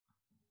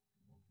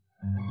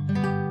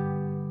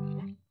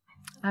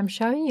I'm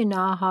showing you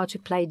now how to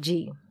play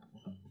G.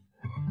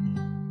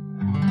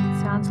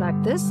 It sounds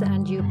like this,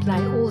 and you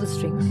play all the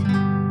strings.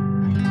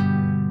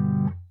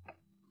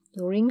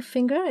 Your ring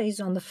finger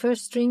is on the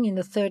first string in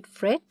the 3rd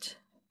fret,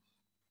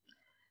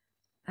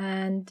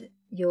 and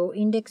your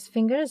index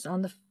finger is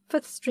on the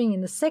 5th string in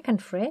the 2nd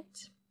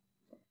fret,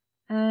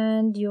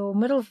 and your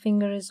middle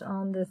finger is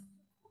on the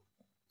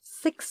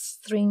 6th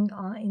string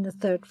in the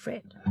 3rd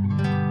fret.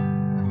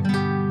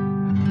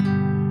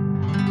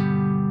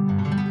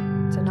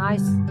 It's a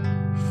nice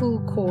full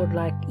chord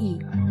like E.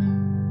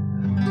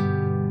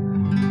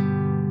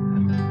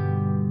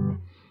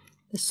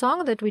 The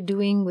song that we're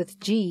doing with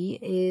G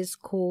is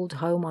called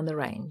Home on the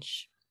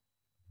Range.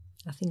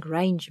 I think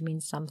range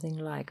means something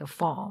like a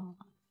farm.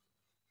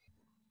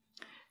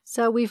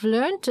 So we've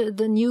learned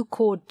the new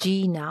chord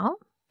G now,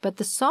 but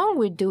the song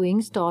we're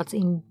doing starts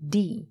in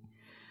D.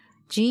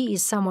 G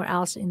is somewhere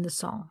else in the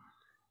song.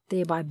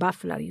 There by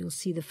Buffalo, you'll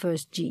see the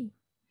first G.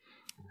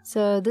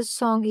 So this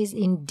song is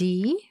in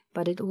D,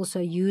 but it also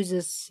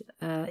uses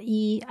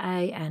E,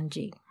 A, and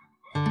G.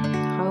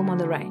 Home on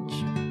the Range.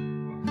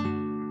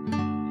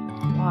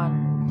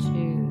 1,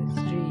 2,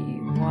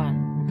 3,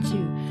 1,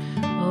 2.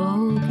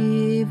 Oh,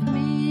 give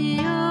me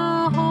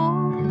a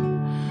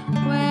home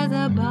where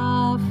the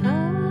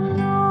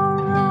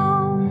buffalo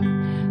roam,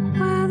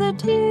 where the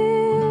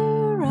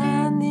deer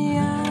and the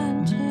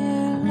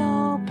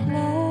antelope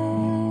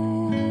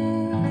play,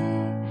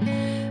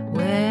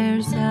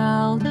 where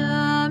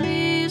seldom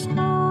is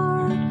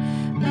heard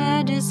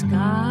a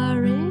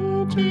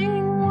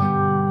discouraging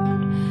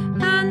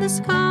word, and the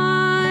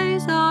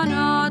skies are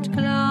not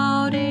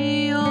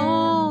cloudy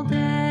all day.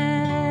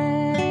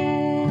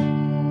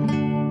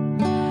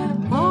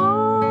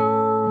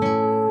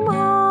 Home,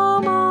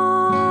 home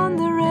on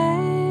the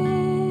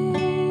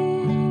range,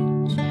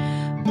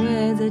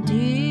 where the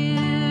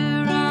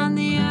deer and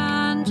the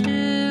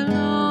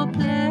antelope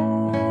play,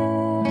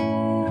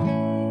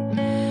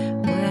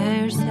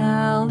 where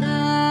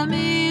seldom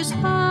is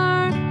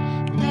heard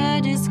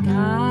a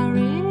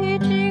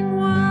discouraging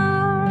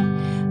word,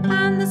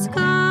 and the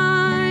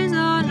skies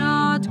are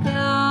not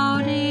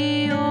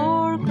cloudy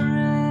or gray.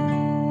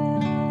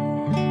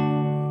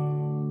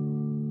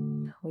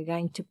 We're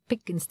going to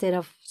pick instead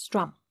of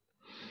strum.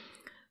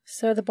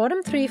 So the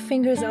bottom 3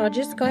 fingers are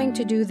just going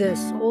to do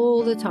this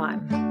all the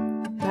time.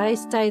 They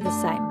stay the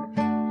same.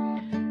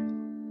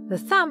 The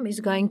thumb is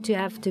going to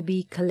have to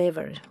be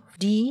clever.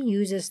 D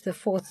uses the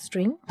 4th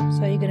string,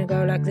 so you're going to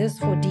go like this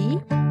for D.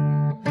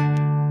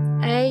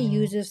 A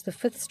uses the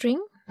 5th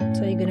string,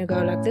 so you're going to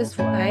go like this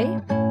for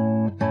A.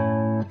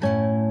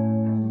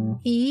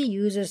 E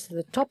uses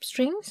the top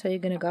string, so you're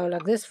going to go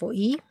like this for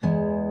E.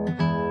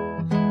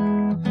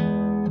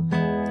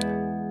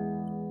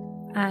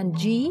 And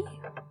G,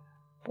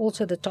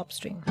 also the top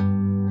string.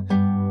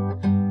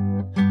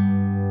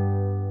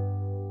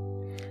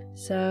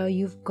 So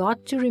you've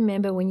got to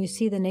remember when you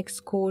see the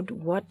next chord,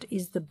 what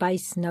is the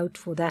bass note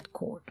for that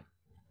chord.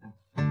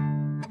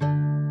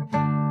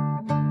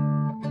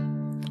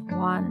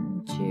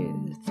 1,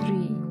 2, 3,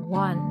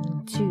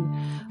 1, 2.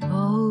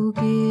 Oh,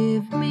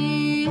 give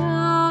me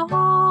a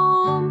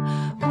home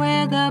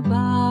where the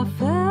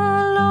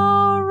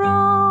buffalo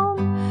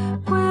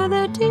roam, where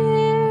the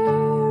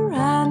deer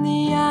and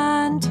the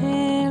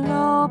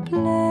antelope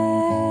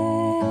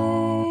play,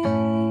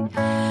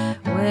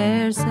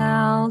 where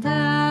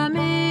seldom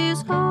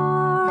is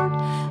heard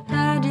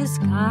a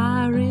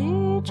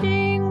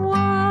discouraging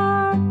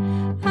word,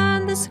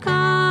 and the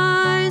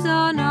skies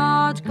are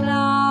not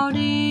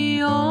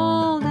cloudy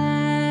all day.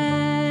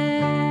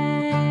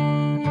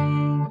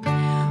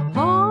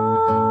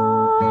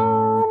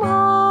 Home,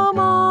 home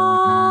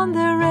on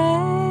the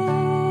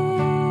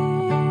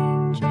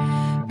range,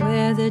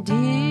 where the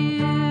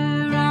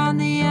deer and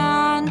the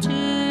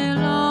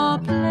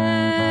antelope play,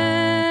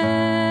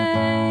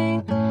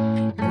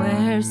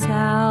 where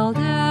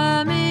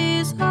seldom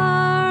is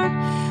heard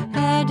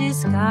a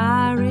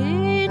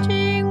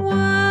discouraging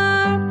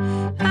word,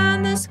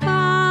 and the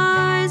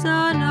skies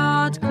are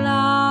not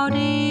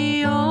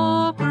cloudy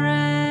or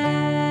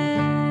gray.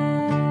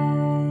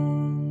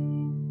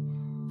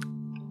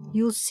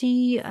 You'll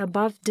see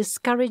above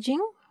discouraging,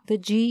 the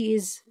G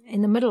is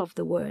in the middle of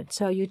the word,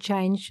 so you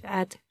change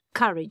at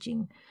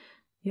couraging.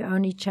 You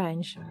only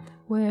change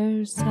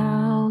where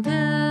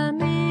seldom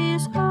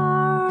is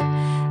heard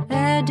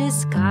a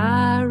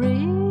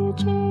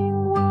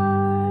discouraging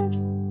word.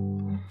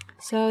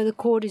 So the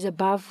chord is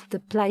above the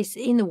place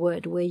in the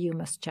word where you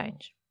must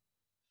change.